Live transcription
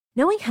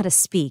Knowing how to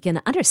speak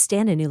and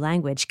understand a new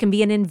language can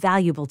be an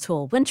invaluable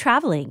tool when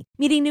traveling,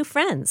 meeting new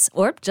friends,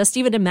 or just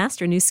even to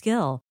master a new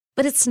skill.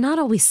 But it's not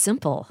always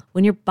simple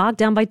when you're bogged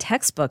down by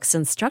textbooks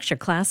and structured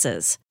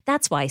classes.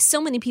 That's why so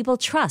many people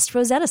trust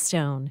Rosetta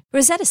Stone.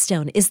 Rosetta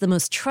Stone is the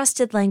most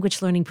trusted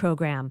language learning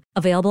program,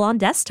 available on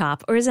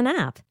desktop or as an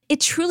app. It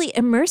truly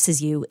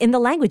immerses you in the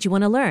language you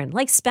want to learn,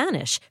 like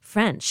Spanish,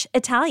 French,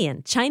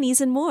 Italian,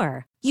 Chinese, and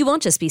more. You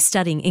won't just be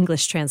studying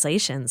English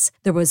translations.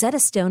 The Rosetta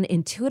Stone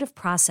intuitive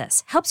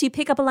process helps you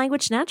pick up a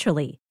language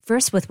naturally,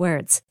 first with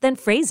words, then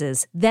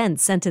phrases, then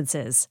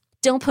sentences.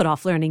 Don't put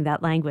off learning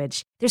that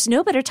language. There's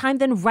no better time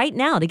than right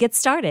now to get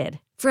started.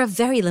 For a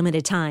very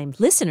limited time,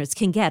 listeners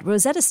can get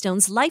Rosetta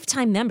Stone's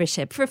lifetime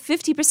membership for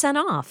 50%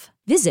 off.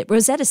 Visit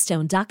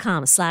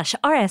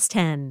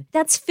rosettastone.com/rs10.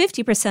 That's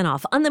 50%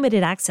 off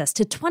unlimited access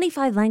to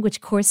 25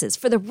 language courses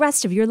for the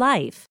rest of your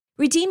life.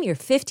 Redeem your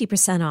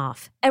 50%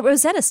 off at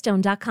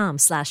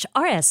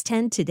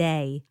rosettastone.com/rs10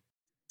 today.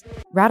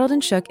 Rattled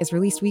and Shook is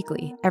released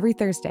weekly, every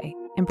Thursday,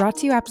 and brought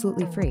to you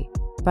absolutely free.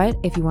 But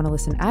if you want to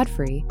listen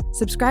ad-free,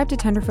 subscribe to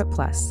Tenderfoot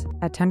Plus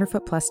at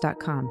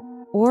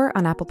tenderfootplus.com or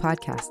on Apple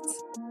Podcasts.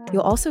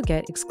 You'll also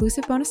get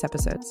exclusive bonus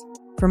episodes.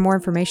 For more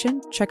information,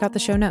 check out the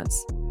show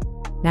notes.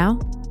 Now,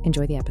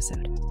 enjoy the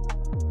episode.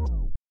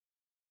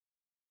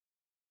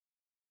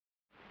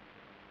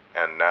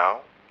 And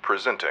now,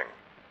 presenting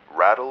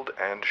Rattled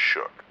and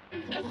Shook.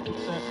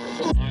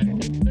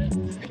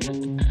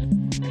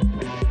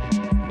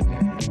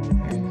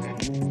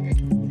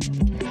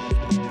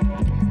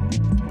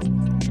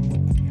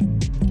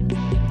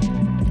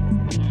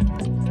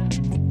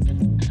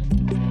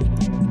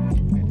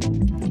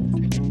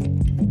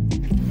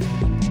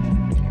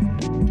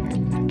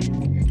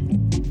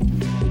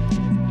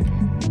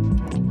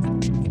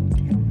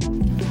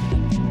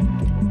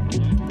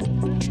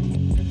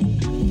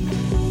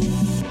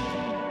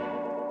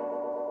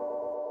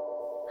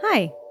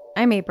 Hi,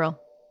 I'm April,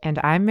 And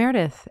I'm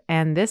Meredith,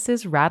 and this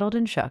is Rattled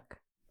and Shook,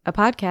 a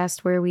podcast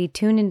where we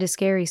tune into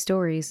scary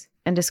stories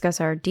and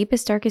discuss our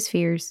deepest, darkest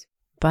fears.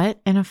 but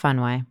in a fun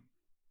way.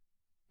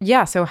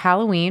 Yeah, so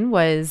Halloween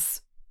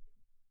was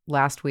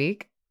last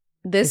week.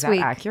 This Is week.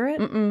 that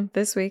accurate?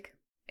 This week.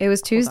 It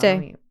was Hold on, Tuesday. let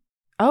me-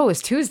 Oh, it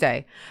was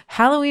Tuesday.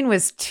 Halloween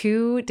was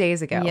 2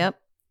 days ago. Yep.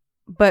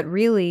 But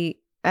really,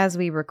 as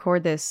we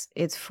record this,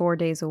 it's 4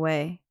 days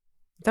away.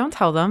 Don't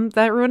tell them.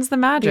 That ruins the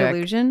magic. The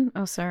illusion?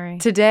 Oh, sorry.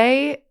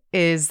 Today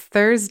is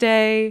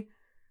Thursday.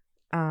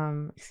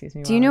 Excuse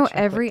me. Do you while I know check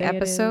what every day it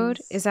episode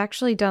is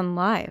actually done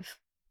live?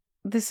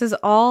 This is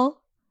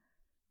all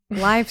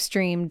live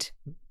streamed.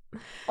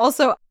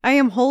 Also, I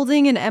am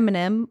holding an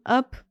M&M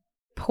up,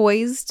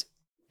 poised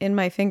in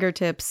my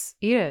fingertips,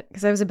 Eat it.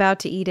 because I was about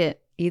to eat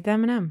it. Eat the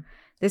M&M.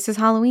 This is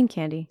Halloween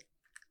candy.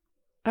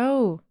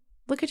 Oh,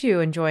 look at you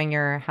enjoying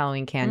your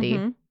Halloween candy.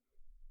 Mhm.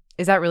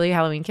 Is that really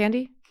Halloween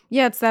candy?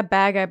 Yeah, it's that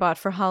bag I bought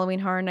for Halloween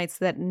Horror Nights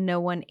that no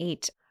one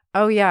ate.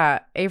 Oh, yeah.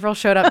 April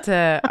showed up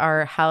to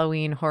our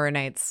Halloween Horror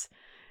Nights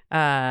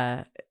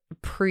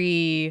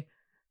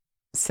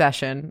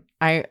pre-session.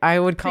 I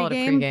would call it a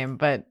Pre-game? pre-game,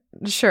 but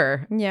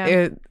sure. Yeah.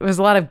 It was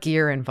a lot of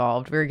gear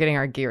involved. We were getting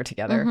our gear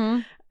together.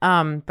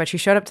 Mhm. But she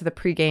showed up to the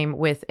pregame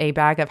with a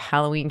bag of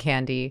Halloween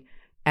candy,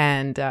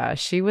 and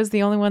she was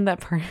the only one that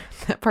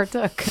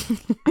partook.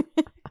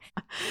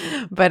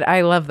 But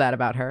I love that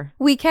about her.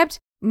 We kept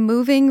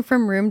moving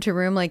from room to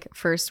room. Like,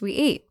 first we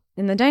ate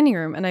in the dining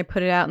room, and I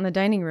put it out in the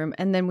dining room,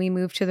 and then we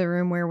moved to the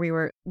room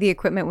where the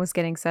equipment was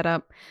getting set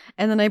up,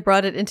 and then I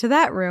brought it into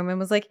that room and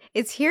was like,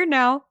 it's here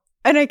now,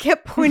 and I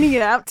kept pointing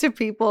it out to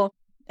people,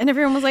 and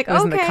everyone was like, It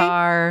was okay. in the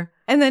car.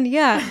 And then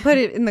put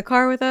it in the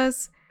car with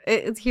us.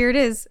 Here it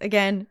is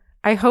again.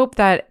 I hope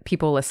that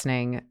people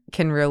listening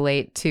can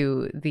relate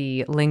to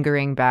the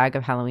lingering bag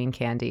of Halloween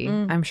candy.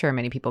 I'm sure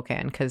many people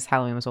can, because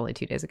Halloween was only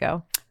 2 days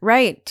ago.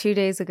 Right, 2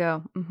 days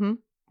ago.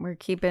 We're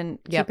keeping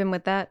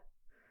with that.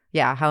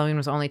 Yeah, Halloween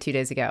was only 2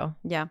 days ago.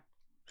 Yeah.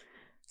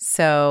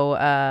 So,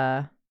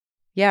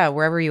 yeah,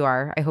 wherever you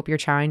are, I hope you're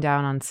chowing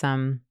down on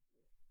some,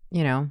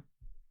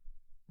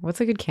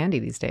 what's a good candy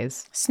these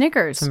days?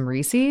 Snickers. Some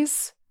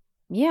Reese's?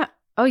 Yeah.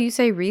 Oh, you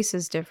say Reese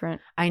is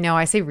different. I know,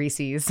 I say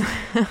Reese's.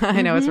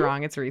 I know it's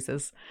wrong, it's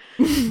Reese's.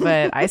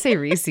 But I say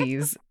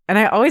Reese's, and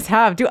I always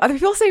have. Do other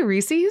people say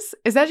Reese's?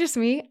 Is that just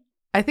me?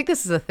 I think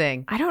this is a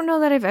thing. I don't know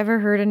that I've ever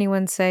heard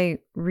anyone say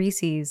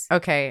Reese's.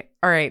 Okay,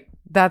 all right.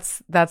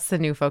 That's the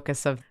new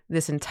focus of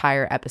this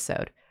entire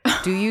episode.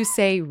 Do you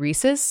say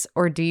Reese's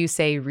or do you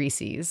say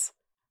Reese's?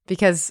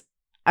 Because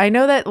I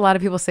know that a lot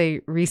of people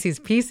say Reese's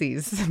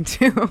Pieces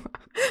too.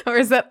 Or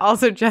is that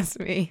also just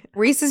me?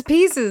 Reese's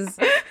Pieces.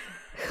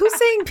 Who's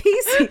saying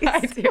Pieces? I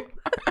do.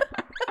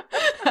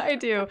 I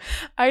do.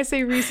 I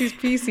say Reese's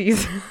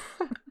Pieces.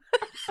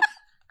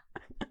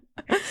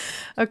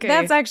 Okay.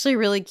 That's actually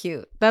really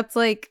cute. That's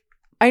like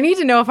I need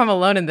to know if I'm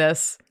alone in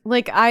this.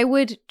 Like, I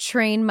would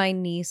train my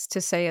niece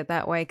to say it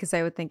that way because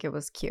I would think it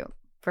was cute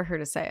for her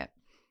to say it.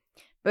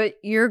 But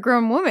you're a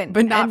grown woman.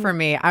 But not for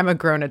me. I'm a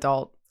grown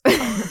adult.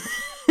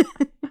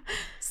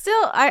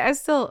 Still, I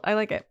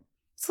like it.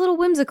 It's a little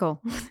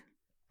whimsical.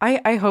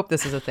 I hope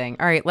this is a thing.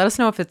 All right, let us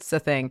know if it's a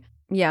thing.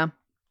 Yeah.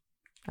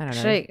 I don't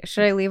know.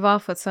 Should I leave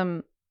off with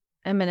some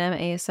Eminem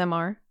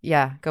ASMR?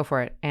 Yeah, go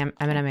for it. Eminem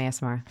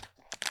ASMR.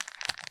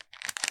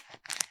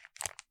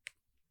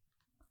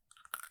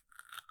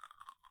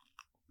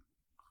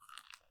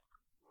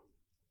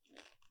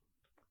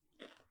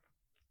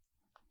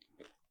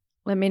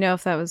 Let me know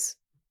if that was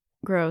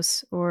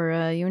gross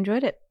or you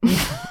enjoyed it.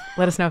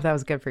 Let us know if that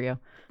was good for you.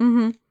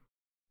 Mm-hmm.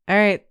 All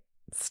right,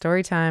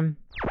 story time.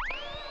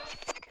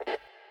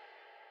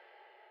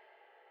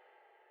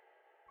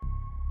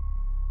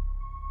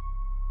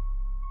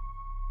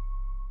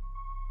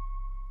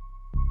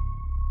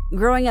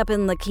 Growing up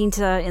in La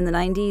Quinta in the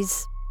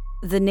 90s,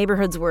 the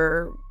neighborhoods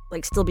were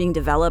still being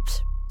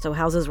developed, so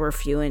houses were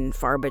few and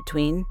far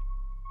between.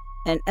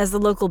 And as the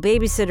local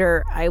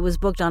babysitter, I was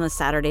booked on a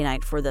Saturday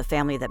night for the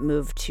family that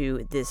moved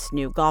to this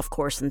new golf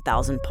course in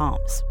Thousand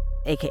Palms,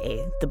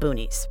 aka the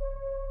Boonies.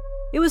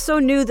 It was so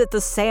new that the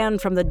sand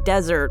from the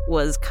desert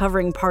was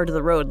covering part of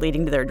the road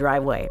leading to their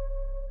driveway.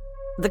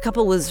 The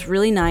couple was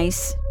really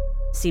nice,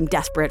 seemed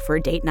desperate for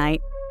a date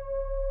night.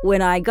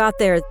 When I got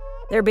there,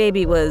 their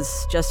baby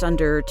was just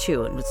under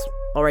 2 and was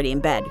already in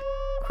bed,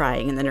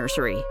 crying in the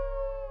nursery.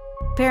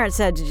 Parents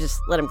said to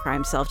just let him cry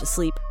himself to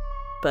sleep,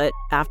 but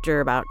after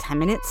about 10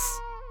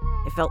 minutes,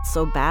 I felt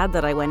so bad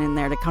that I went in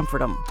there to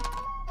comfort him.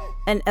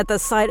 And at the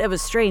sight of a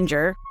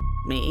stranger,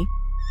 me,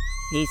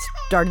 he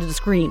started to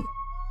scream.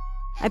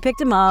 I picked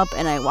him up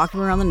and I walked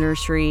him around the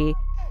nursery,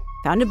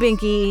 found a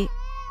binky,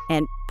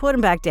 and put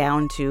him back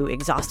down to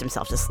exhaust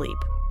himself to sleep.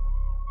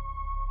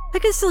 I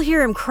could still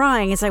hear him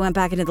crying as I went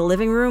back into the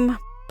living room,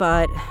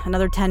 but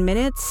another 10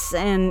 minutes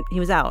and he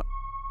was out.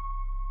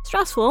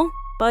 Stressful,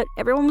 but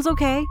everyone was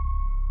okay,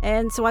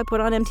 and so I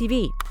put on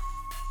MTV.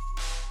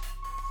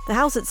 The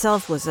house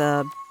itself was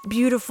a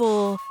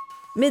beautiful,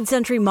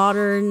 mid-century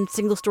modern,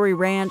 single-story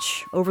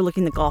ranch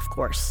overlooking the golf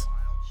course.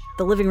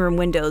 The living room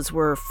windows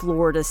were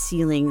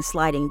floor-to-ceiling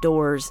sliding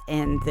doors,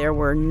 and there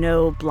were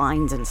no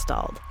blinds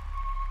installed.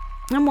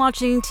 I'm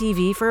watching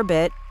TV for a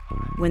bit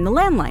when the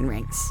landline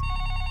rings.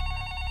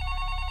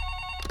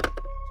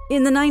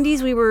 In the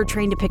 90s, we were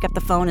trained to pick up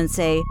the phone and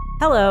say,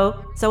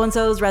 "Hello,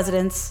 so-and-so's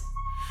residence."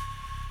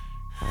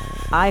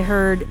 I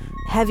heard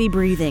heavy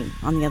breathing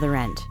on the other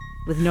end,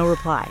 with no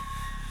reply.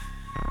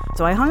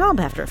 So I hung up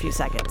after a few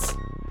seconds.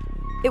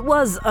 It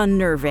was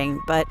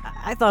unnerving, but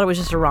I thought it was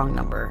just a wrong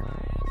number.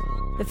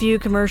 A few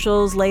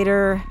commercials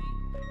later,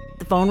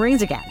 the phone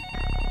rings again.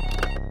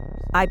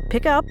 I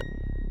pick up,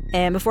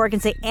 and before I can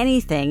say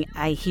anything,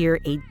 I hear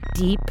a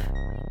deep,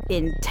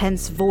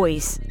 intense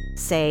voice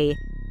say,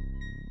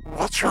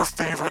 "What's your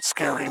favorite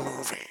scary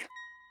movie?"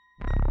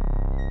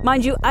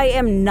 Mind you, I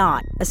am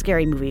not a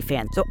scary movie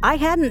fan, so I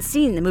hadn't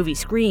seen the movie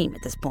Scream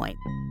at this point.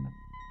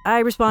 I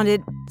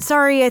responded,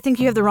 "Sorry, I think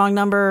you have the wrong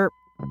number."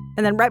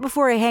 And then right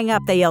before I hang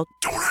up, they yell,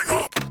 "Don't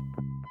hang up!"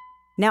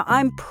 Now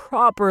I'm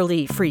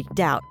properly freaked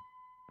out.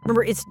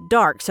 Remember, it's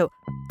dark, so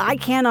I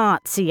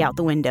cannot see out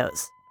the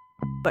windows.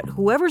 But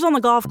whoever's on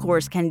the golf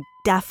course can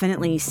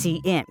definitely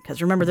see in,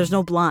 because remember, there's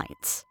no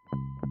blinds.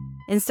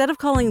 Instead of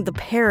calling the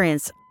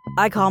parents,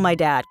 I call my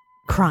dad,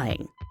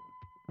 crying.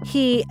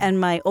 He and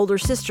my older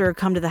sister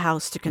come to the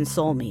house to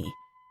console me.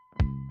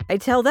 I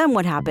tell them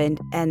what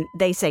happened, and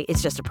they say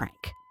it's just a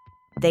prank.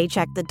 They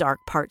check the dark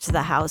parts of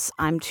the house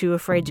I'm too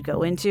afraid to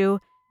go into,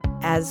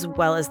 as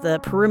well as the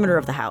perimeter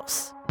of the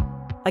house.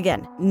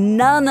 Again,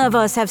 none of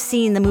us have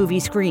seen the movie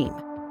Scream.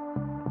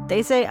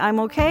 They say I'm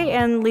okay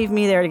and leave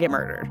me there to get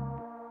murdered.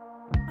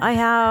 I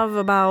have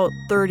about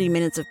 30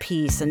 minutes of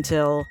peace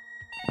until...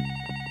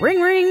 Ring,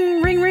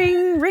 ring, ring,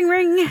 ring, ring,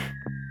 ring.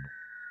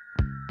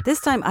 This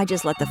time I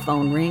just let the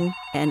phone ring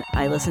and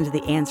I listen to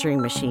the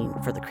answering machine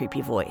for the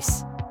creepy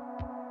voice.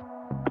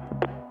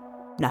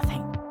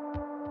 Nothing.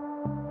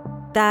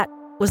 That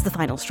was the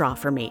final straw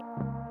for me.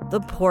 The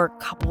poor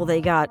couple,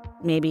 they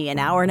got maybe an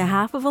hour and a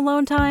half of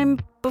alone time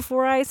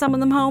before I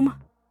summoned them home.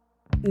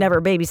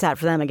 Never babysat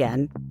for them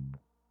again.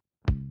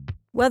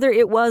 Whether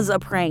it was a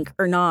prank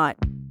or not,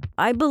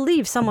 I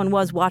believe someone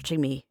was watching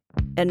me,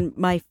 and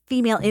my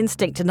female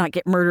instinct to not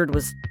get murdered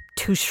was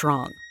too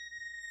strong.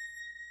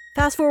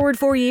 Fast forward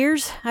 4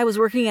 years, I was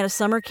working at a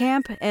summer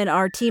camp, and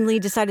our team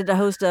lead decided to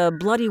host a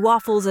bloody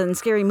waffles and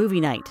scary movie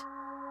night.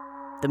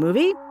 The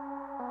movie?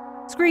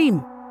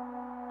 Scream.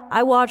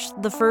 I watched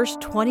the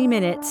first 20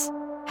 minutes,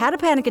 had a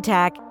panic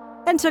attack,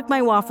 and took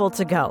my waffle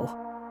to go.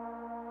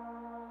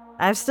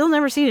 I've still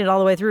never seen it all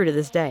the way through to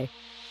this day.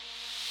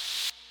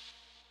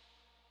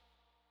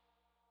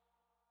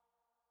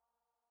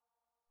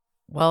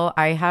 Well,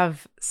 I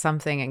have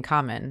something in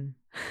common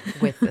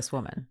with this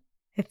woman.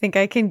 I think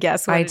I can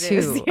guess what I it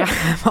is. too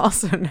have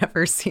also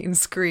never seen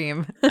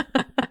Scream.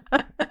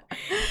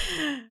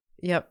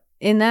 Yep.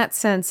 In that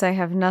sense, I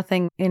have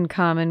nothing in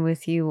common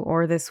with you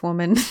or this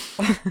woman.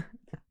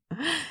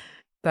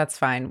 That's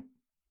fine.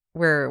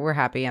 We're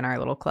happy in our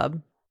little club.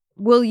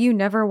 Will you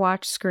never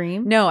watch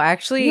Scream? No,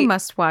 actually, You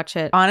must watch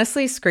it.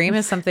 honestly, Scream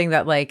is something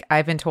that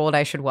I've been told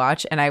I should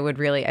watch, and I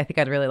think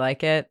I'd really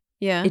like it.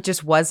 Yeah. It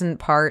just wasn't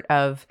part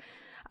of.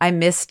 I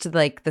missed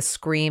the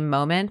Scream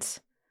moment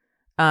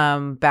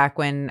back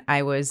when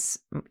I was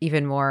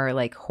even more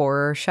like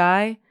horror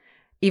shy,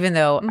 even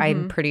though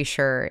I'm pretty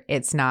sure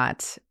it's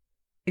not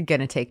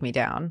gonna take me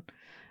down.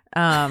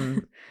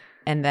 And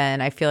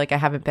then I feel like I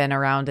haven't been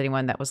around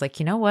anyone that was like,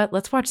 you know what,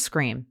 let's watch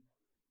Scream.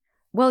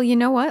 Well, you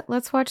know what?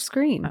 Let's watch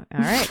Scream. All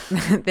right.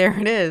 There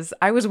it is.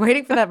 I was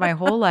waiting for that my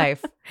whole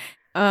life.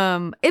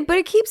 But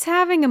it keeps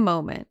having a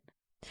moment.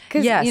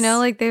 Because, Yes. you know,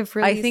 like they've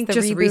released I think the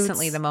just reboots.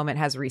 recently the moment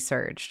has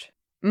resurged.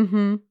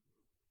 Mm-hmm.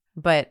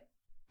 But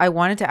I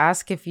wanted to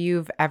ask if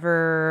you've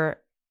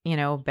ever, you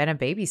know, been a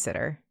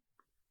babysitter.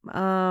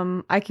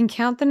 I can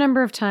count the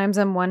number of times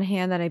on one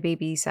hand that I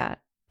babysat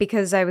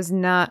because I was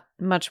not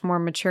much more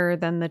mature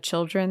than the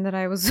children that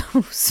I was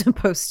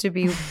supposed to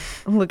be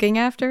looking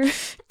after.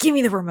 Give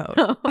me the remote.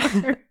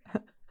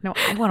 No,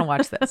 I want to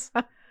watch this.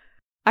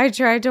 I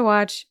tried to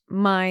watch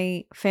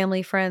my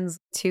family friends'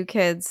 2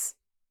 kids,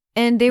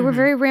 and they were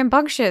very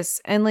rambunctious.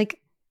 And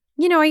like,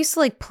 you know, I used to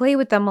like play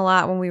with them a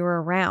lot when we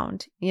were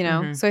around, you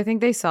know? So I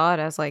think they saw it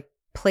as like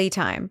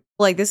playtime.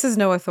 Like, this is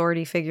no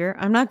authority figure.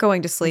 I'm not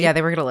going to sleep. Yeah,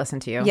 they were going to listen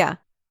to you. Yeah.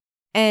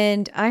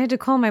 And I had to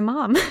call my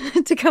mom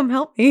to come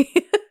help me.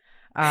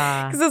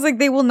 Because I was like,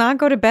 they will not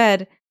go to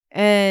bed.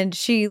 And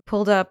she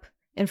pulled up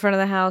in front of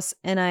the house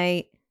and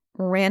I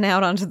ran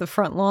out onto the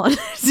front lawn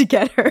to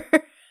get her.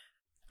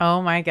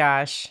 Oh my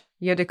gosh.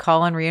 You had to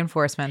call in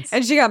reinforcements.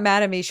 And she got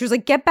mad at me. She was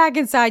like, get back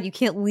inside. You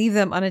can't leave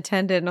them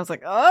unattended. And I was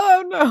like,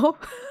 oh no.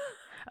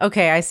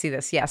 Okay, I see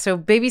this. Yeah. So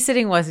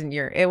babysitting wasn't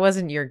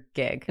your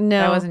gig. No.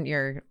 That wasn't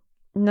your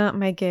Not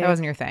my gig. That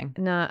wasn't your thing.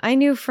 No, I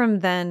knew from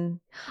then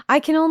I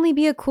can only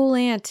be a cool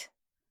aunt.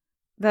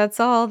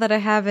 That's all that I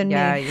have in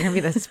Yeah, me. you're going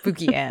to be the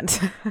spooky aunt.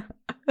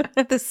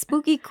 The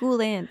spooky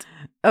cool aunt.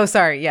 Oh,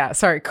 sorry. Yeah,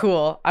 sorry.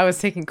 Cool. I was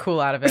taking cool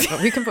out of it,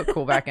 but we can put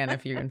cool back in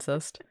if you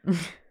insist.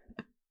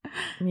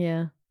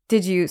 Yeah.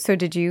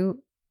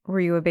 Were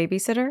you a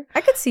babysitter?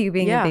 I could see you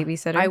being a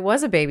babysitter. I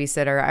was a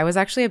babysitter. I was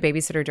actually a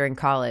babysitter during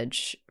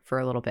college for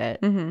a little bit.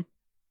 Mm-hmm.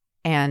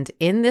 And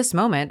in this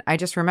moment, I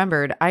just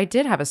remembered I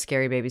did have a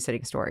scary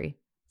babysitting story.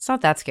 It's not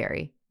that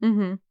scary.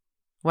 Mm-hmm.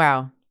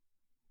 Wow.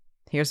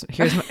 Here's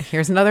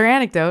another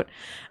anecdote.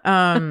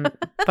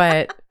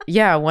 But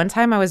yeah, one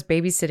time I was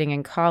babysitting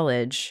in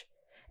college,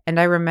 and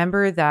I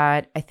remember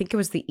that I think it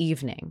was the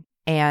evening,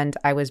 and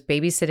I was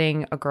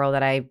babysitting a girl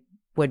that I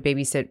would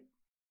babysit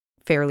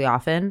fairly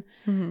often,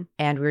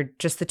 and we were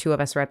just the 2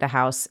 of us were at the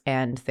house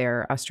and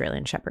their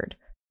Australian Shepherd,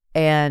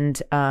 and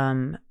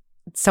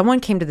someone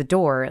came to the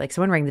door, like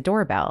someone rang the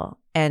doorbell,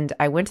 and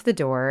I went to the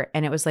door,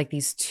 and it was like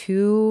these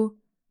 2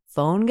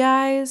 phone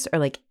guys or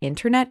like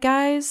internet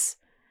guys,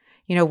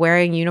 you know,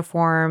 wearing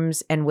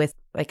uniforms and with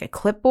like a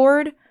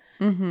clipboard.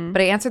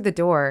 But I answered the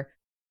door,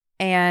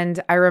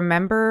 and I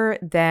remember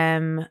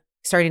them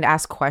starting to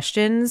ask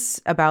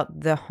questions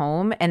about the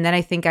home, and then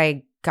I think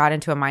I got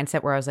into a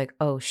mindset where I was like,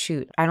 oh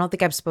shoot, I don't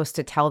think I'm supposed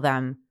to tell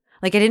them.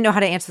 Like, I didn't know how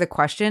to answer the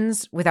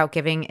questions without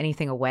giving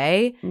anything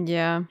away.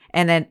 Yeah.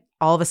 And then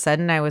all of a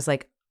sudden I was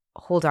like,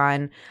 hold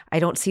on, I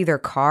don't see their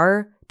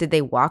car. Did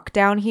they walk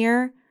down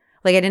here?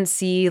 Like, I didn't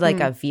see like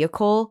a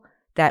vehicle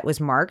that was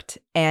marked.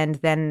 And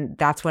then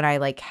that's when I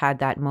like had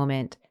that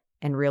moment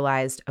and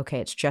realized, okay,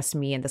 it's just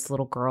me and this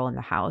little girl in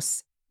the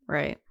house.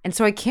 Right. And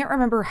so I can't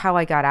remember how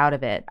I got out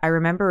of it. I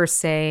remember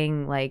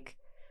saying like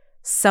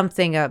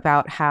something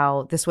about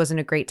how this wasn't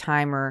a great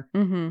time, or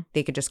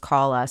they could just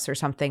call us or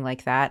something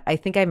like that. I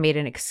think I made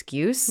an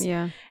excuse.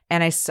 Yeah.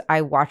 And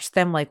I watched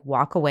them like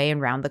walk away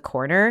and round the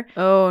corner.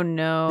 Oh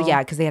no. Yeah,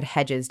 because they had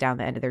hedges down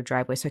the end of their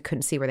driveway, so I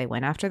couldn't see where they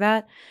went after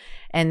that.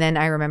 And then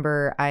I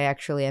remember I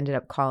actually ended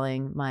up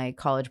calling my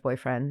college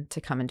boyfriend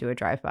to come and do a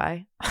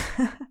drive-by.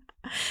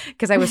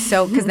 Because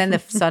then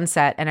the sun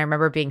set, and I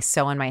remember being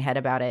so in my head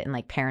about it and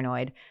like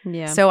paranoid.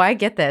 Yeah. So I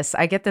get this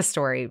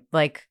story.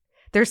 Like,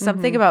 there's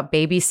something about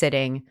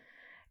babysitting,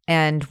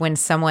 and when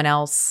someone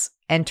else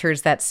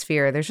enters that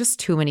sphere, there's just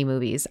too many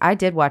movies. I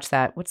did watch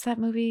that. What's that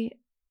movie?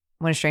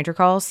 When a Stranger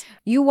Calls?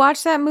 You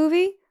watched that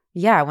movie?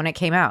 Yeah, when it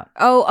came out.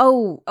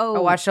 Oh. I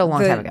watched it a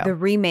long time ago. The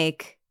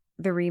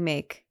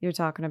remake you're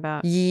talking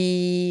about.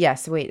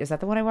 Yes. Wait, is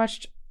that the one I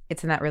watched?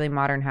 It's in that really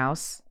modern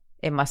house.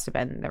 It must have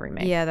been the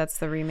remake. Yeah, that's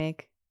the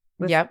remake.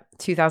 Yep,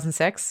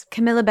 2006.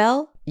 Camilla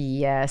Bell?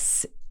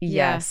 Yes.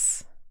 Yeah.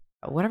 Yes.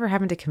 Whatever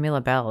happened to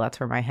Camilla Bell? That's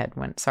where my head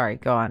went. Sorry,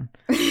 go on.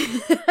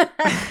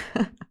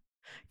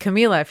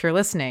 Camila, if you're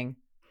listening,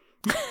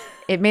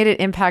 it made an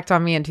impact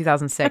on me in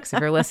 2006. If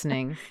you're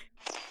listening.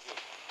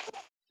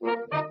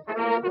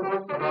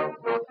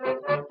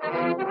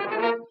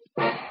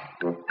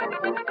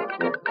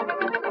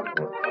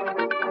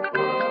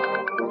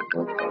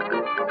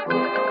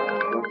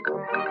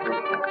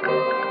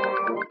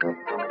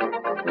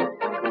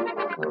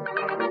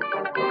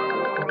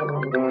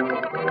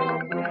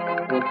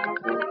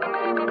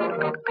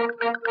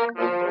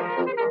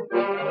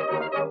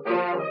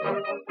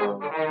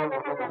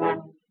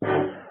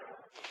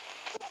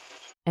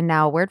 And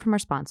now a word from our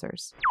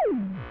sponsors.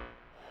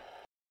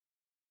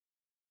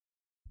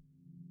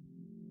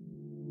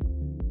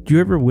 Do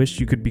you ever wish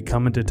you could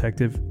become a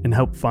detective and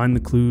help find the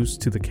clues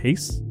to the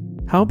case?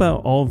 How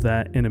about all of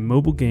that in a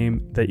mobile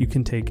game that you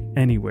can take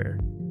anywhere?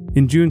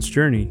 In June's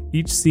Journey,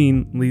 each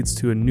scene leads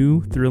to a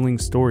new, thrilling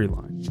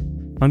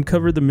storyline.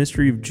 Uncover the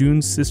mystery of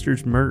June's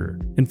sister's murder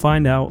and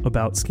find out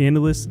about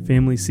scandalous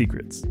family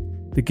secrets.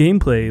 The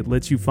gameplay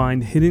lets you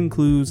find hidden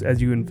clues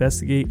as you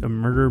investigate a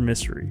murder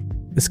mystery.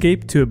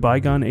 Escape to a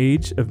bygone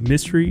age of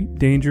mystery,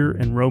 danger,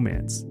 and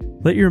romance.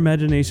 Let your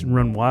imagination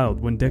run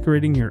wild when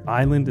decorating your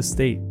island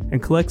estate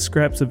and collect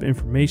scraps of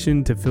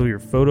information to fill your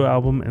photo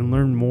album and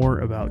learn more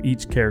about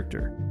each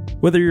character.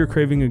 Whether you're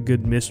craving a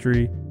good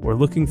mystery or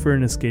looking for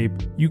an escape,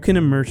 you can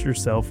immerse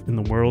yourself in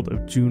the world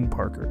of June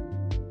Parker.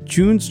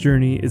 June's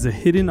Journey is a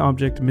hidden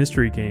object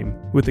mystery game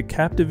with a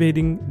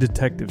captivating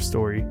detective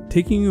story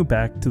taking you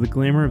back to the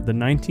glamour of the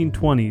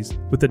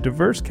 1920s with a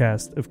diverse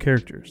cast of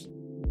characters.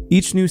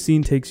 Each new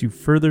scene takes you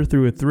further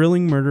through a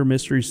thrilling murder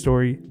mystery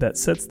story that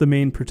sets the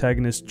main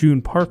protagonist,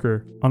 June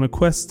Parker, on a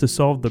quest to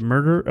solve the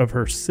murder of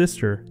her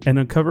sister and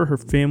uncover her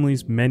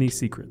family's many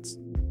secrets.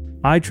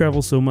 I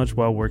travel so much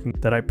while working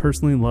that I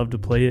personally love to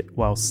play it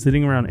while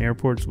sitting around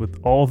airports with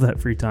all that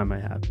free time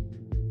I have.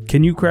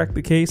 Can you crack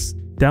the case?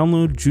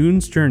 Download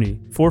June's Journey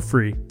for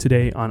free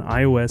today on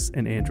iOS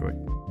and Android.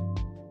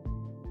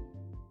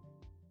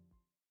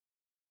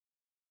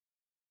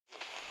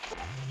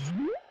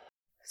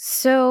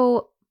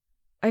 So,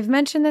 I've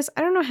mentioned this,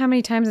 I don't know how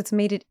many times it's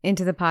made it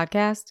into the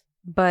podcast,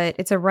 but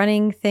it's a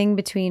running thing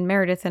between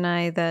Meredith and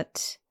I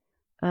that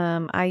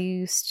I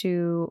used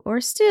to,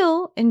 or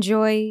still,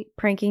 enjoy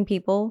pranking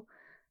people,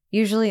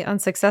 usually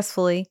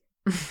unsuccessfully.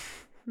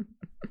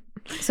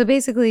 So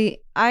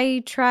basically,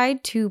 I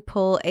tried to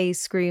pull a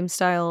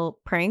Scream-style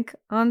prank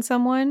on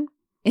someone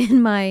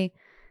in my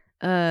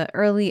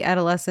early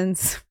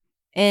adolescence,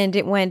 and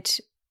it went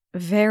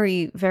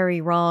very,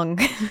 very wrong.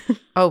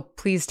 Oh,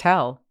 please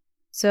tell.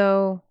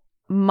 So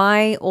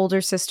my older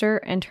sister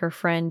and her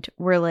friend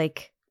were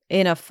like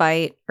in a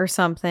fight or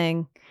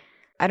something.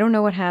 I don't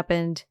know what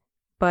happened,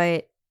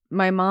 but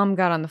my mom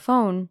got on the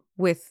phone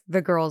with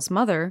the girl's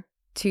mother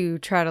to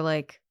try to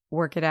like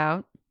work it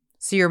out.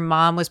 So your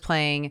mom was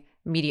playing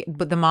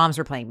but the moms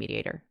were playing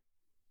mediator.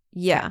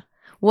 Yeah.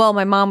 Well,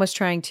 my mom was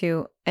trying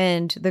to,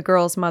 and the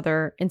girl's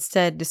mother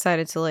instead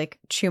decided to like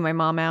chew my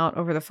mom out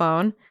over the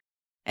phone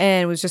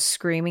and was just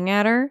screaming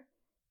at her.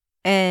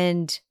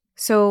 And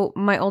so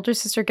my older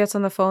sister gets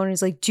on the phone and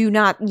is like, "Do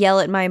not yell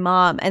at my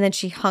mom." And then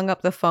she hung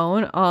up the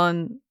phone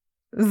on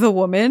the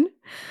woman.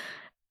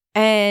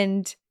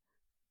 And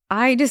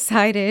I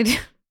decided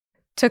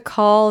to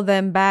call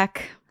them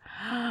back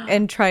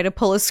and try to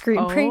pull a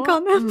screen prank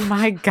on them. Oh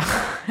my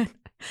God.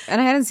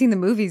 And I hadn't seen the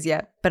movies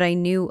yet, but I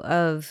knew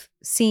of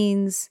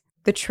scenes,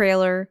 the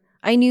trailer.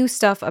 I knew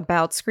stuff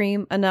about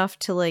Scream enough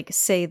to like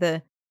say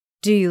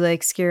 "Do you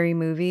like scary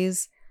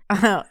movies?"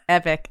 Oh,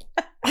 epic.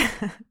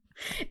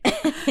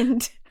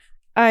 And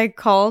I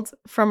called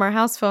from our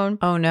house phone.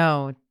 Oh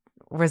no.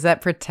 Was that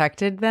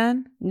protected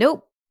then?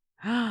 Nope.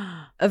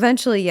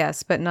 Eventually,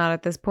 yes, but not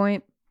at this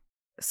point.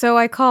 So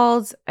I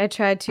called. I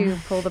tried to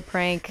pull the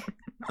prank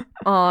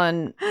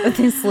on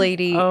this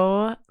lady.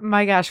 Oh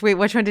my gosh. Wait,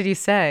 which one did you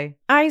say?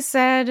 I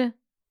said,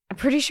 I'm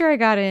pretty sure I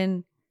got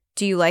in,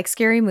 "Do you like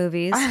scary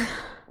movies?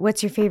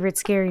 What's your favorite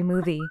scary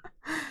movie?"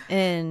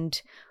 And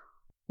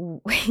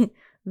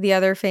the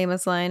other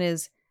famous line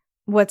is,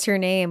 "What's your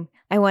name?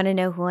 I want to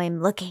know who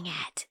I'm looking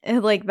at."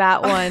 And like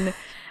that one.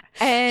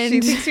 And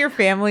she thinks your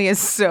family is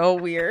so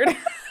weird.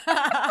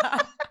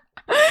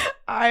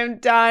 I'm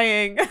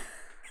dying.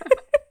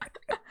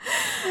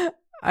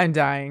 I'm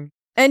dying.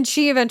 And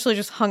she eventually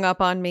just hung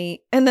up on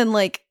me. And then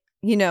like,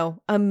 you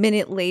know, a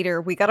minute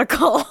later, we got a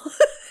call.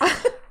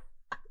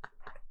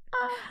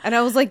 And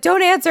I was like,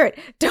 "Don't answer it.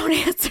 Don't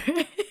answer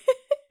it."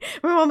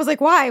 My mom was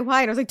like, "Why?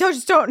 Why?" And I was like,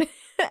 don't.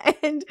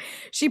 And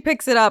she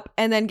picks it up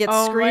and then gets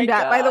screamed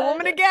at by the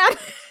woman again.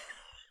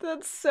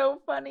 That's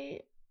so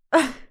funny.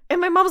 And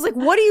my mom was like,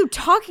 "What are you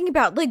talking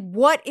about? Like,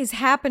 what is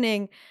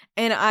happening?"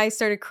 And I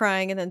started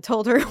crying and then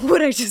told her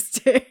what I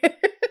just did.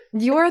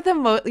 You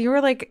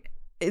were like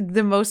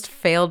the most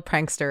failed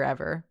prankster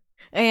ever.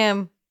 I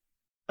am.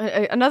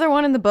 Another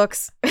one in the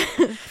books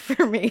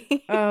for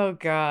me. Oh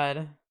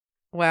God.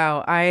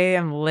 Wow. I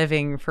am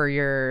living for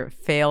your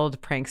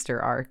failed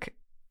prankster arc.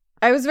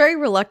 I was very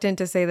reluctant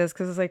to say this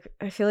because it's like,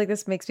 I feel like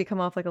this makes me come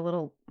off like a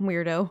little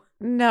weirdo.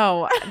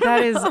 No,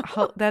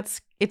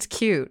 it's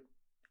cute.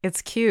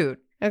 It's cute.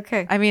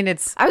 Okay. I mean,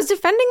 I was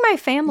defending my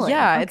family.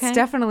 Yeah, okay?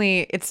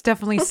 it's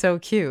definitely so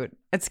cute.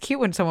 It's cute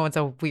when someone's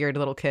a weird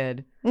little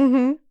kid.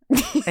 Mm-hmm.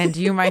 And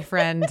you, my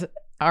friend,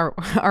 are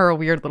a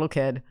weird little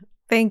kid.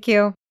 Thank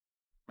you.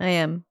 I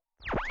am.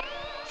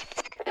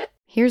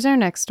 Here's our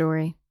next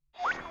story.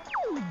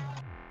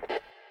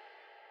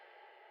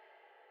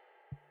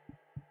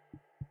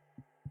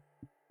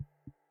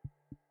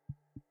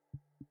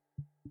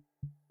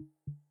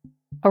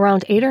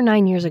 Around 8 or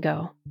 9 years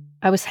ago,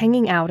 I was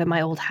hanging out at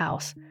my old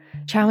house,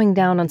 chowing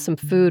down on some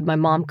food my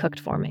mom cooked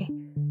for me.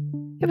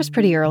 It was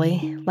pretty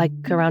early, like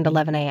around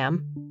 11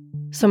 a.m.,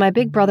 so my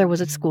big brother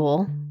was at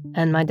school,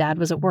 and my dad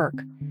was at work.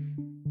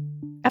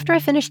 After I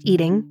finished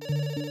eating,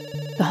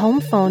 the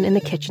home phone in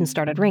the kitchen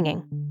started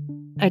ringing.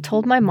 I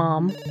told my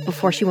mom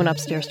before she went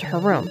upstairs to her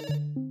room.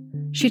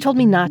 She told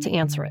me not to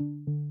answer it.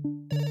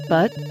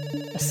 But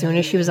as soon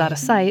as she was out of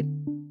sight,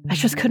 I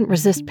just couldn't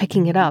resist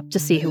picking it up to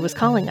see who was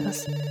calling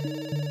us.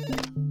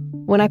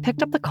 When I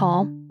picked up the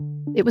call,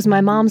 it was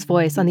my mom's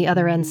voice on the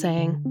other end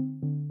saying,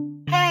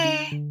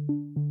 "Hey,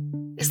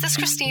 is this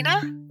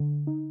Christina?"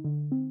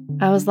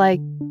 I was like,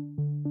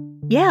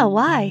 "Yeah,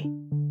 why?"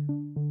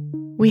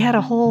 We had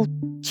a whole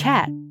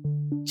chat,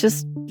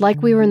 just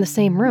like we were in the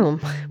same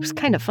room. It was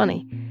kind of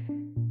funny.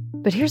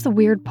 But here's the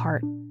weird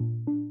part.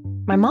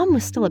 My mom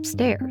was still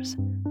upstairs.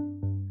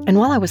 And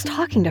while I was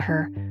talking to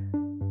her,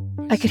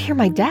 I could hear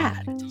my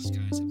dad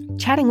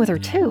chatting with her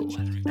too.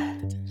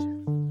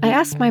 I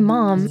asked my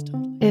mom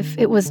if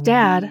it was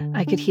Dad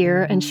I could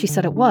hear, and she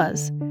said it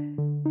was.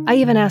 I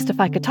even asked if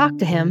I could talk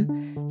to him,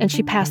 and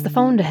she passed the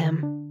phone to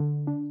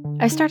him.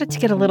 I started to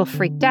get a little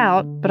freaked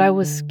out, but I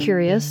was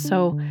curious,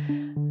 so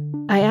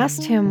I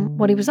asked him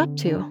what he was up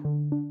to.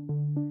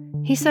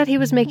 He said he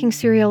was making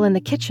cereal in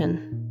the kitchen,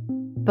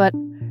 but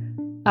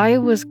I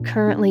was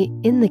currently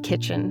in the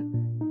kitchen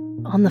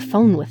on the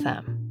phone with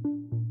them.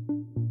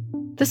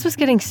 This was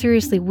getting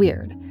seriously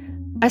weird.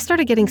 I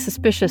started getting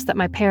suspicious that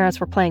my parents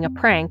were playing a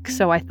prank,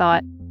 so I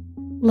thought,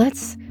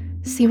 let's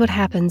see what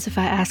happens if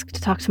I ask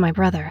to talk to my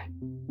brother.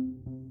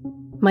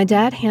 My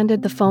dad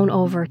handed the phone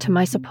over to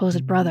my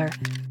supposed brother.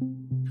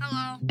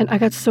 Hello. And I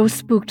got so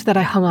spooked that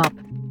I hung up.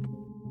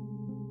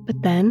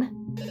 But then,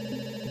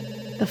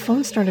 the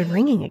phone started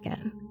ringing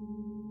again.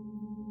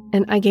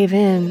 And I gave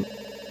in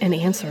and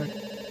answered.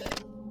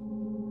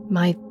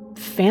 My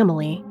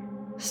family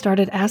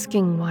started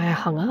asking why I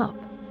hung up.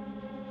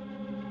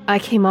 I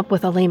came up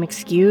with a lame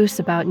excuse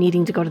about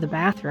needing to go to the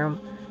bathroom.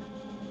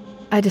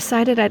 I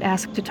decided I'd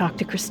ask to talk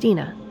to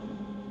Christina,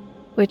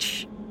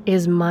 which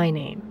is my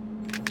name.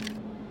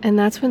 And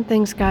that's when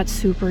things got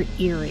super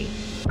eerie.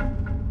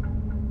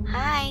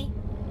 Hi.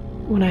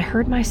 When I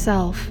heard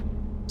myself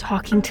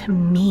talking to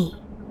me.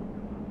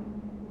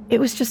 It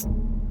was just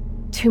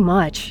too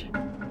much.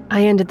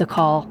 I ended the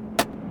call.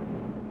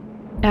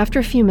 After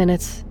a few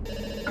minutes,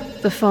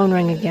 the phone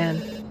rang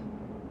again.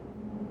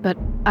 But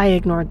I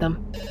ignored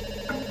them.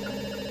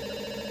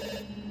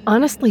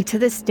 Honestly, to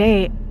this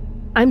day,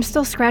 I'm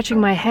still scratching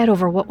my head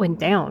over what went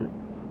down.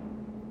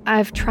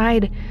 I've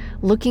tried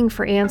looking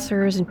for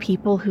answers in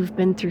people who've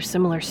been through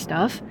similar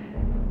stuff,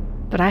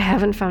 but I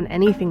haven't found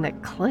anything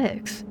that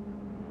clicks.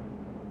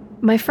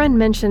 My friend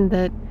mentioned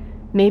that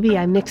maybe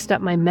I mixed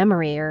up my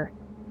memory or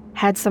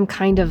had some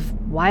kind of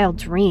wild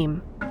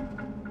dream,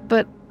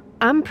 but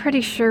I'm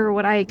pretty sure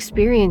what I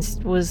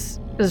experienced was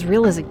as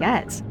real as it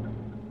gets.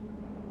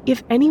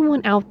 If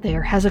anyone out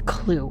there has a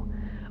clue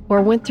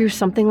or went through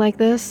something like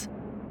this,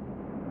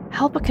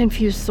 help a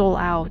confused soul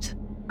out.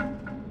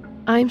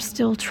 I'm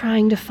still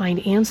trying to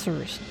find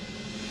answers.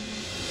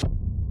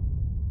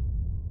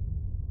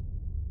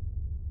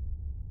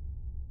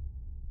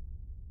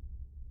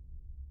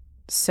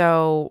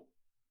 So,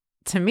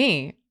 to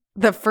me,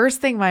 the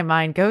first thing my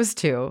mind goes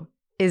to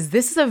is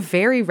this is a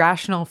very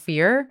rational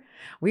fear.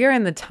 We are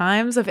in the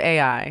times of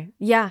AI.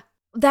 Yeah,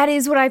 that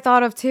is what I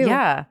thought of too.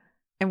 Yeah.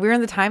 And we're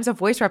in the times of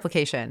voice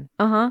replication.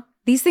 Uh-huh.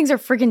 These things are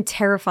freaking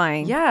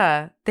terrifying.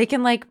 Yeah. They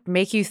can like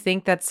make you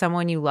think that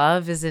someone you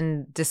love is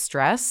in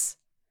distress.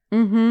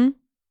 Mm-hmm.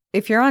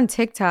 If you're on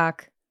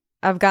TikTok,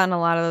 I've gotten a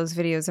lot of those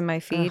videos in my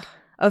feed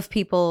of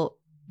people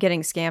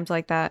getting scammed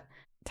like that.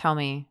 Tell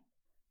me.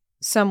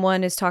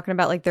 Someone is talking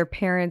about like their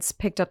parents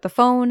picked up the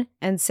phone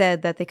and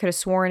said that they could have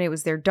sworn it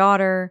was their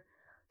daughter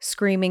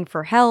screaming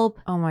for help.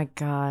 Oh my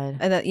God.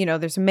 And that, you know,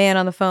 there's a man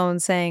on the phone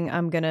saying,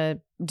 I'm going to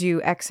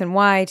do X and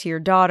Y to your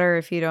daughter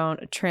if you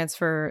don't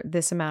transfer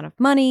this amount of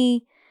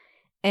money.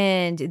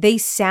 And they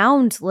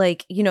sound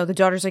like, you know, the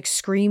daughter's like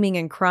screaming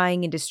and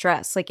crying in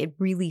distress. Like it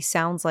really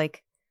sounds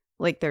like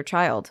their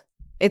child.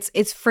 It's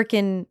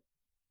freaking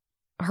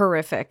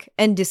horrific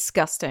and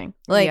disgusting.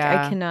 Like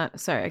I cannot,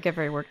 sorry, I get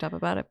very worked up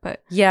about it,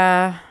 but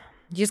yeah,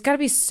 you just got to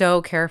be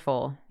so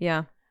careful.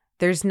 Yeah.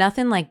 There's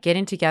nothing like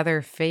getting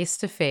together face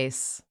to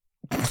face.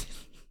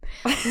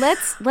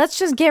 Let's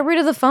just get rid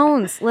of the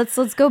phones.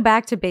 Let's go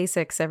back to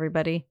basics,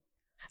 everybody.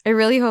 I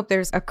really hope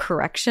there's a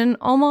correction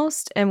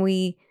almost, and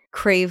we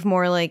crave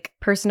more like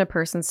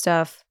person-to-person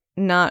stuff,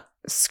 not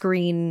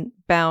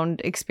screen-bound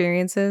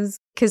experiences.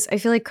 Because I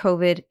feel like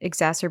COVID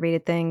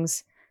exacerbated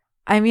things.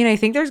 I mean, I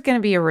think there's going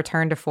to be a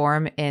return to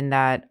form in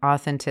that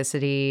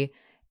authenticity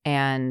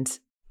and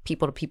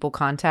people-to-people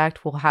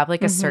contact will have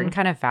like a certain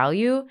kind of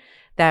value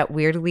that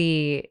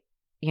weirdly,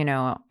 you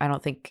know, I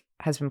don't think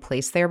has been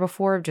placed there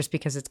before just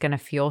because it's going to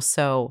feel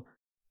so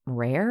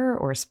rare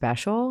or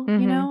special, you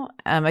know?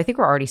 I think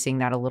we're already seeing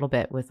that a little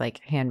bit with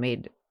like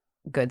handmade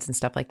goods and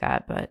stuff like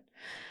that. But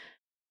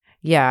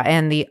yeah,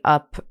 and the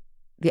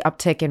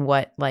uptick in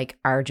what like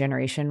our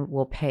generation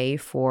will pay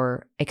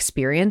for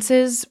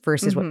experiences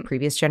versus what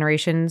previous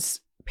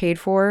generations paid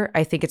for.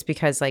 I think it's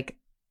because like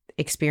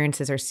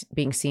experiences are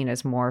being seen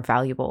as more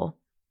valuable.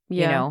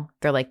 Yeah. You know,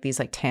 they're like these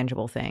like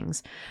tangible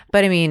things.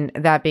 But I mean,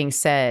 that being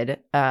said,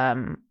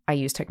 I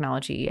use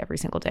technology every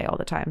single day all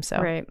the time.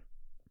 So right.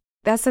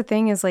 That's the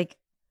thing is like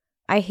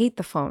I hate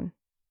the phone.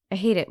 I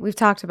hate it. We've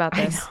talked about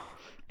I this. know.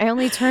 I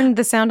only turn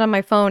the sound on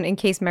my phone in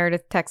case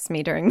Meredith texts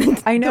me during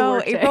the I know.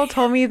 workday. April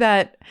told me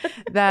that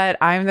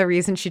I'm the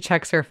reason she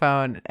checks her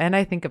phone. And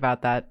I think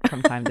about that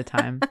from time to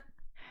time.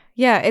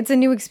 Yeah, it's a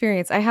new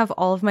experience. I have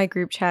all of my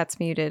group chats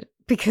muted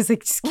because I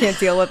just can't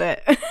deal with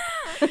it.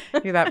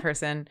 You're that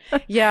person.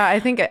 Yeah, I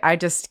think I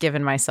just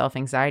given myself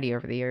anxiety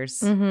over the years.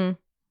 Mm-hmm.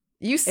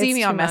 You see It's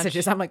me too on much.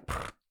 messages, I'm like,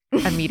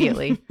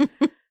 immediately.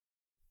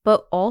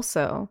 But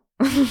also,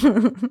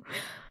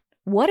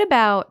 what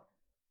about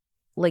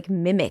like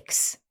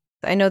mimics?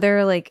 I know there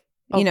are like,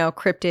 you know,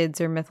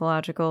 cryptids or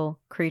mythological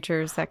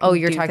creatures that can Oh,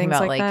 you're do talking things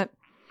about like like that.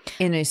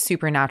 in a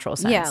supernatural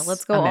sense. Yeah,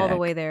 let's go a all the mimic.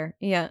 way there.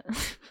 Yeah.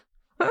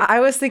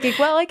 I was thinking,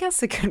 well, I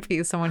guess it could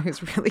be someone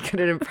who's really good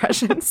at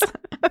impressions.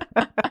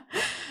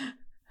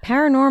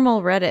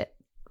 Paranormal Reddit,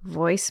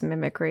 voice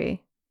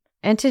mimicry.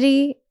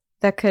 Entity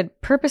that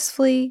could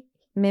purposefully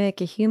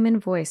mimic a human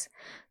voice.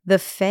 The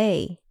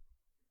Fae.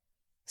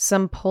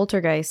 Some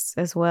poltergeists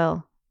as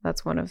well.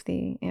 That's one of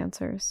the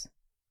answers.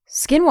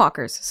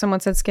 Skinwalkers.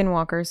 Someone said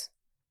skinwalkers.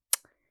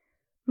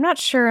 I'm not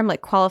sure I'm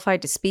like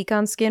qualified to speak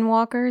on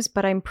skinwalkers,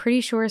 but I'm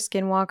pretty sure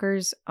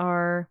skinwalkers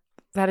are...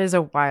 That is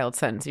a wild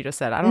sentence you just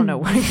said. I don't know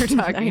what you're talking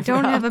about. I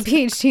don't have a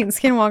PhD in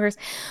skinwalkers.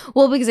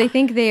 Well, because I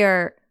think they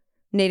are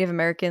Native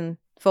American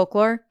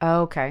folklore.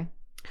 Oh, okay.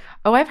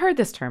 Oh, I've heard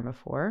this term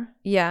before.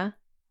 Yeah.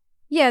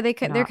 Yeah, they're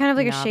kind of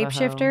like a Navajo.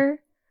 shapeshifter,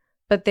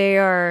 but they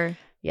are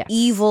Yes.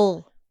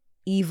 evil.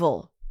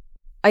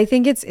 I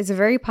think it's a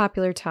very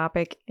popular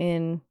topic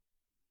in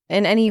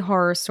any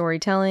horror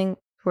storytelling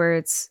where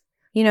it's,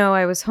 you know,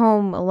 I was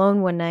home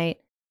alone one night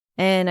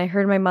and I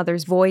heard my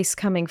mother's voice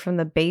coming from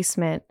the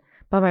basement,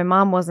 but my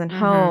mom wasn't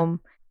home.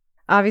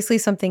 Obviously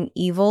something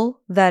evil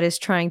that is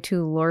trying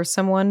to lure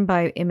someone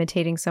by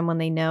imitating someone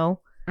they know.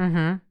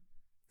 Mm-hmm.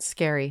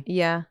 Scary.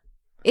 Yeah.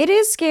 It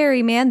is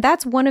scary, man.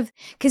 That's one of,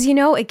 because, you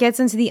know, it gets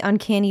into the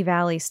uncanny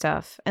valley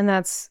stuff. And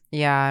that's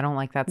Yeah, I don't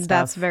like that stuff.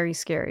 That's very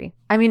scary.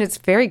 I mean, it's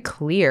very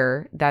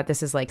clear that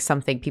this is like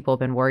something people have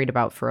been worried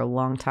about for a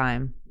long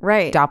time.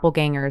 Right.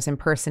 Doppelgangers,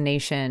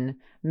 impersonation,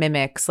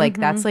 mimics, like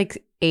that's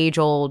like age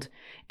old.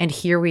 And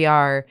here we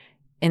are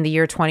in the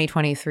year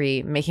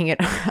 2023 making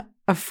it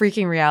a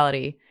freaking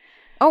reality.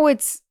 Oh,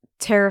 it's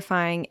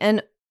terrifying.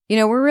 And, you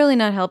know, we're really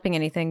not helping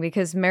anything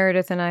because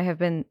Meredith and I have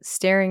been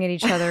staring at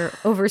each other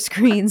over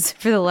screens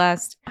for the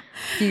last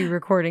few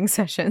recording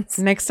sessions.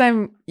 Next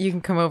time you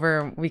can come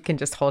over, we can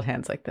just hold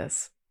hands like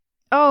this.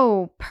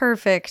 Oh,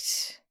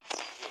 perfect.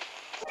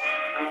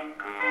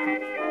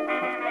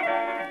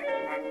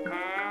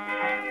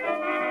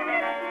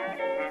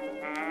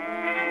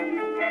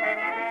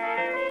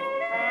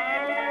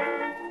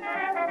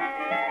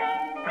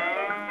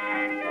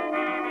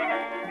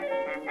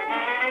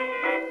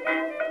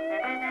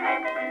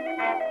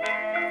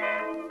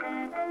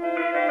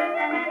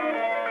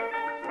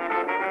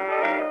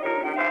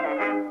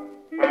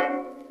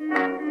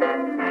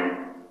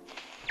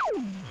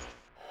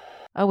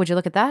 Oh, would you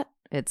look at that?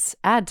 It's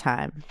ad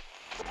time.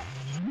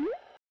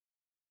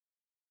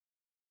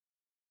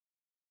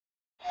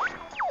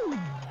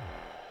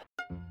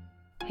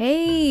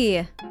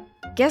 Hey,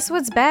 guess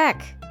what's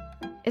back?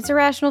 It's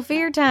Irrational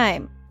Fear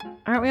time.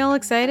 Aren't we all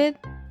excited?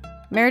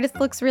 Meredith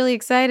looks really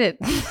excited.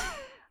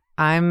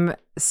 I'm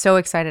so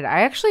excited.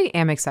 I actually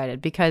am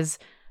excited because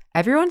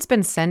everyone's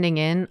been sending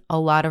in a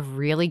lot of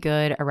really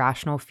good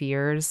irrational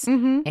fears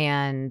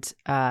and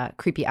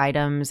creepy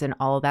items and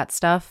all of that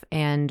stuff.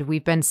 And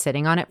we've been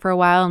sitting on it for a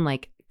while and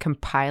like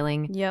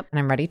compiling. Yep. And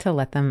I'm ready to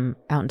let them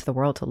out into the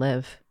world to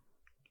live.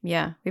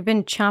 Yeah, we've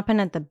been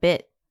chomping at the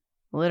bit,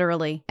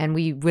 literally. And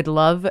we would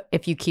love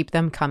if you keep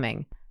them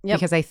coming. Yep.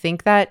 Because I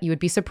think that you would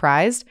be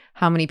surprised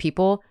how many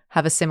people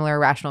have a similar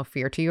irrational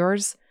fear to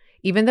yours,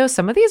 even though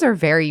some of these are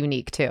very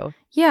unique too.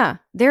 Yeah,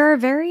 there are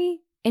very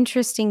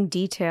interesting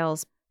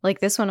details. Like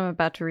this one I'm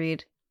about to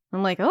read.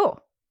 I'm like, oh,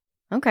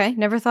 okay.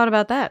 Never thought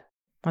about that.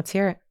 Let's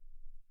hear it.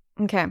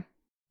 Okay.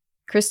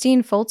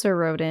 Christine Folzer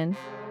wrote in,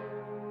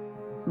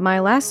 my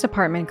last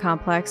apartment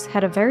complex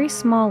had a very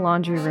small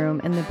laundry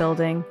room in the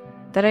building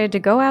that I had to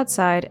go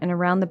outside and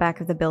around the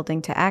back of the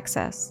building to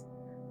access.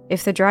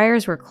 If the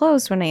dryers were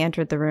closed when I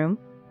entered the room,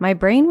 my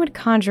brain would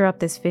conjure up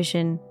this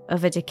vision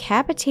of a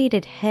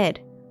decapitated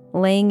head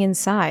laying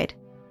inside,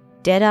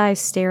 dead eyes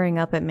staring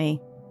up at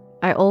me.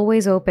 I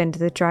always opened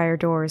the dryer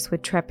doors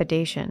with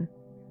trepidation.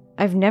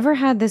 I've never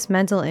had this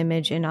mental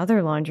image in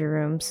other laundry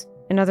rooms,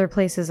 in other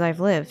places I've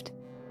lived,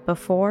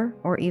 before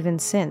or even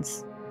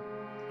since.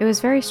 It was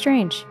very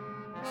strange.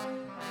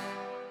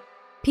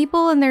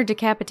 People and their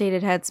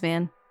decapitated heads,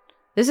 man.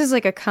 This is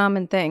like a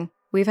common thing.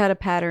 We've had a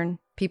pattern.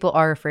 People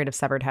are afraid of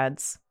severed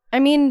heads. I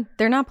mean,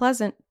 they're not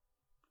pleasant.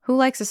 Who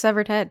likes a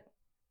severed head?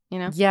 You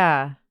know?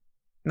 Yeah.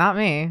 Not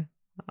me.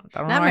 I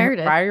don't Not know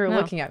Meredith. why you're No.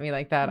 looking at me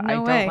like that. No I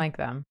way. don't like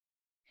them.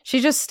 She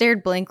just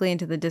stared blankly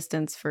into the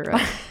distance for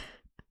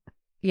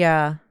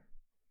Yeah.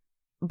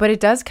 But it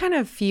does kind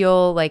of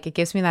feel like it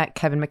gives me that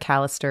Kevin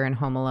McAllister in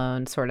Home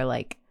Alone sort of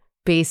like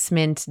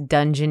basement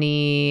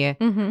dungeony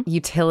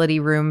utility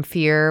room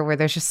fear where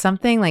there's just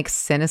something like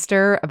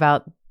sinister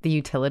about the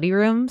utility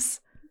rooms.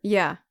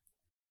 Yeah.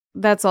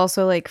 That's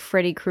also like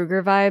Freddy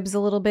Krueger vibes a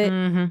little bit.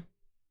 Mm-hmm.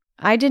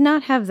 I did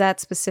not have that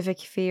specific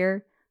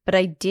fear, but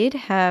I did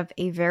have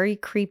a very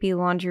creepy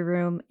laundry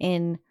room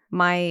in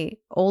my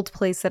old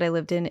place that I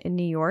lived in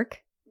New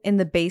York, in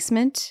the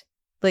basement,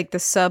 like the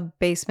sub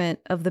basement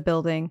of the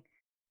building.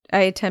 I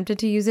attempted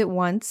to use it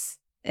once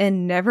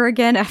and never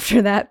again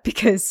after that,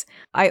 because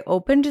I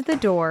opened the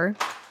door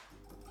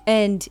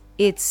and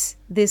it's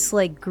this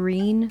like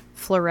green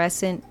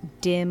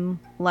fluorescent dim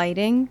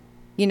lighting,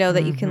 you know,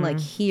 that you can like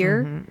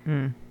hear.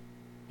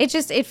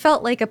 It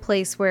felt like a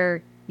place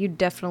where you'd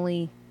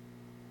definitely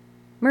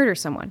murder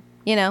someone,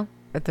 you know?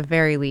 At the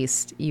very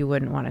least, you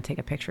wouldn't want to take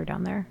a picture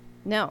down there.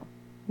 No,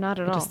 not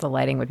at all. Just the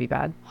lighting would be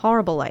bad.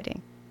 Horrible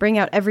lighting. Bring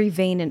out every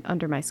vein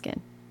under my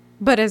skin.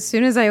 But as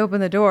soon as I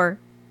opened the door,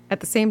 at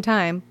the same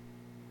time,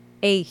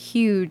 a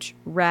huge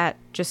rat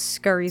just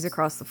scurries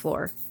across the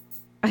floor.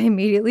 I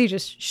immediately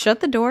just shut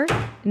the door,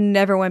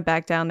 never went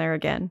back down there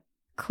again.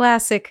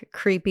 Classic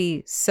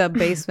creepy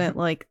sub-basement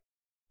like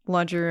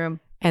laundry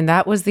room. And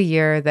that was the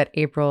year that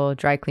April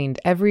dry cleaned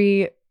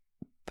every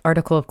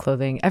article of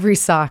clothing, every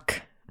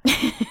sock,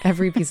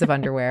 every piece of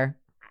underwear.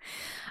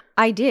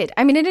 I did.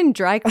 I mean, I didn't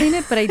dry clean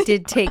it, but I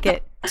did take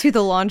it to the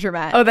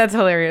laundromat. Oh, that's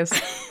hilarious.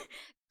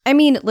 I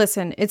mean,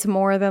 listen, it's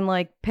more than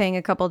like paying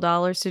a couple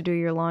dollars to do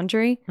your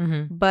laundry.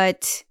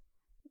 But,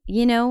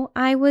 you know,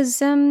 I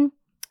was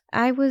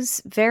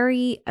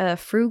very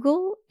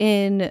frugal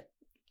in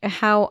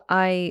how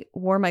I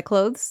wore my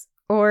clothes,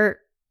 or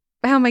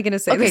how am I going to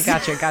say this?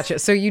 Okay, gotcha.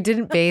 So you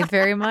didn't bathe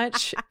very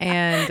much,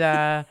 and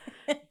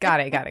got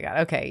it.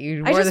 Okay,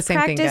 you wore the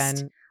same thing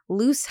then.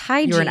 Loose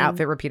hygiene. You were an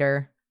outfit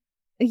repeater.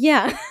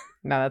 Yeah.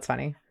 No, that's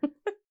funny.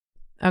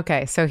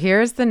 Okay, so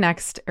here's the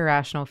next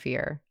irrational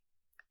fear.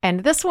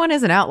 And this one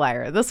is an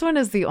outlier. This one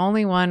is the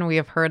only one we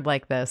have heard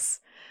like this,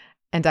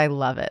 and I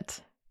love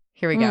it.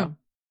 Here we go.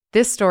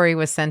 This story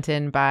was sent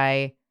in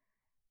by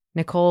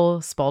Nicole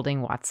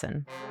Spaulding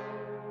Watson.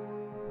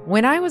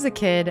 When I was a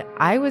kid,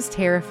 I was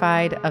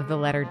terrified of the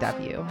letter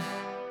W.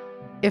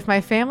 If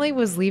my family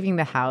was leaving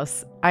the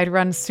house, I'd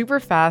run super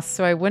fast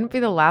so I wouldn't be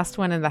the last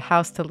one in the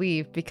house to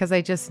leave, because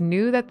I just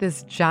knew that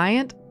this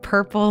giant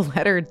purple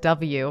letter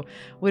W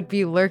would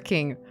be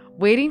lurking,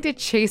 waiting to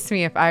chase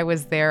me if I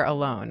was there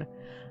alone.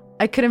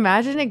 I could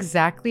imagine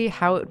exactly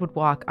how it would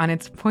walk on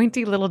its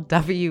pointy little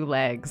W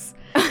legs.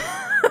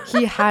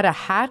 He had a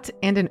hat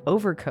and an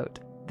overcoat.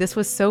 This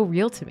was so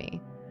real to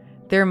me.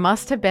 There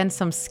must have been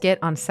some skit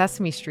on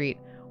Sesame Street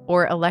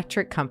or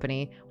Electric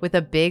Company with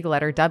a big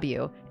letter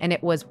W, and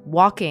it was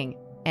walking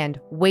and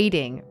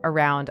waiting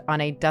around on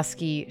a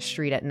dusky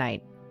street at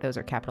night. Those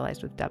are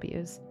capitalized with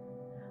W's.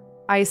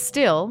 I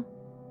still,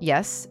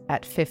 yes,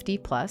 at 50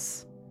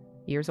 plus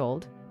years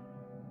old,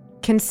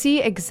 can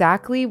see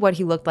exactly what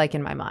he looked like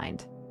in my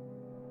mind.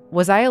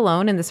 Was I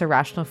alone in this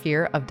irrational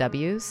fear of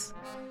W's?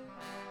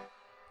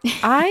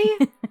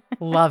 I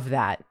love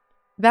that.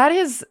 That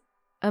is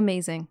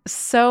amazing.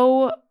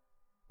 So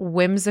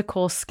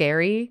whimsical,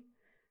 scary.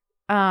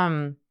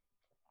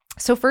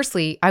 So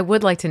firstly, I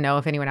would like to know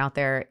if anyone out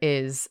there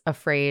is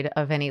afraid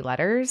of any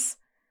letters.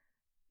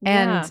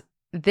 Yeah. And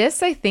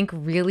this, I think,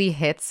 really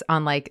hits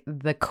on like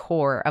the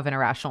core of an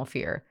irrational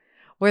fear,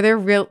 where there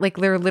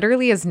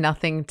literally is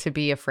nothing to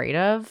be afraid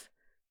of,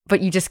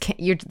 but you just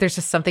can't, there's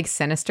just something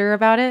sinister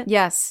about it.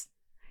 Yes.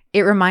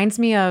 It reminds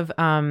me of,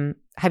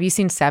 have you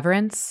seen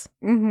Severance?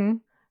 Mm-hmm.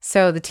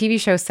 So the TV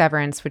show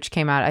Severance, which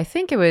came out, I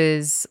think it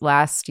was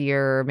last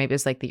year, or maybe it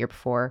was like the year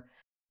before,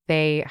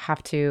 they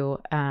have to,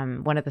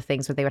 one of the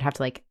things where they would have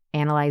to like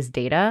analyze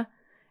data,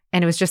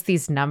 and it was just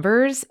these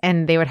numbers,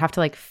 and they would have to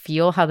like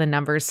feel how the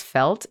numbers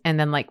felt and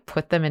then like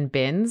put them in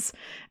bins.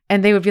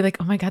 And they would be like,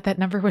 oh my God, that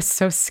number was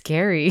so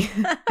scary.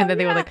 And then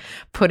they would like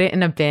put it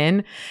in a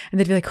bin, and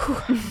they'd be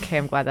like, okay,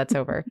 I'm glad that's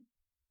over.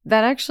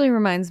 That actually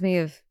reminds me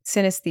of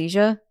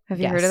synesthesia. Have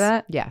you heard of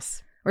that?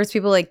 Yes. Where it's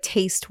people like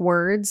taste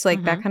words,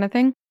 like that kind of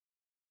thing.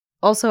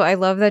 Also, I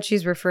love that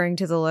she's referring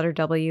to the letter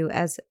W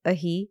as a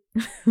he.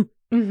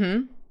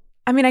 Mm-hmm.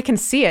 I mean, I can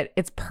see it.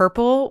 It's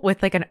purple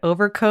with like an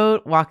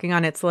overcoat, walking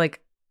on its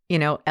like, you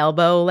know,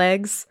 elbow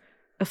legs.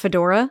 A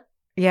fedora?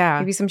 Yeah.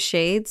 Maybe some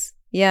shades?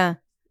 Yeah.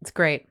 It's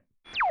great.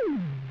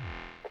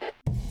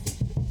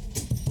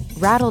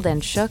 Rattled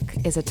and Shook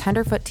is a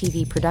Tenderfoot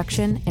TV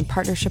production in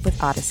partnership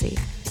with Odyssey.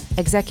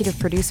 Executive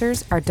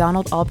producers are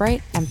Donald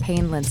Albright and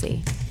Payne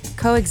Lindsay.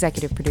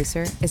 Co-executive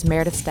producer is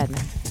Meredith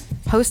Stedman.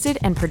 Hosted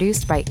and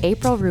produced by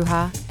April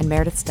Ruha and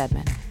Meredith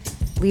Stedman.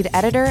 Lead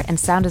editor and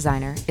sound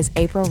designer is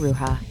April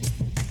Ruha.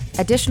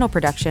 Additional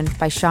production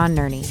by Sean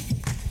Nerney.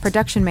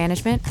 Production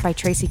management by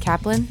Tracy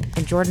Kaplan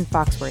and Jordan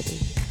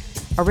Foxworthy.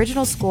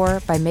 Original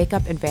score by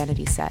Makeup and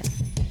Vanity Set.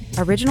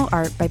 Original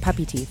art by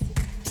Puppy Teeth.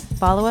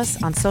 Follow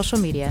us on social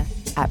media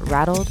at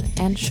Rattled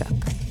and Shook.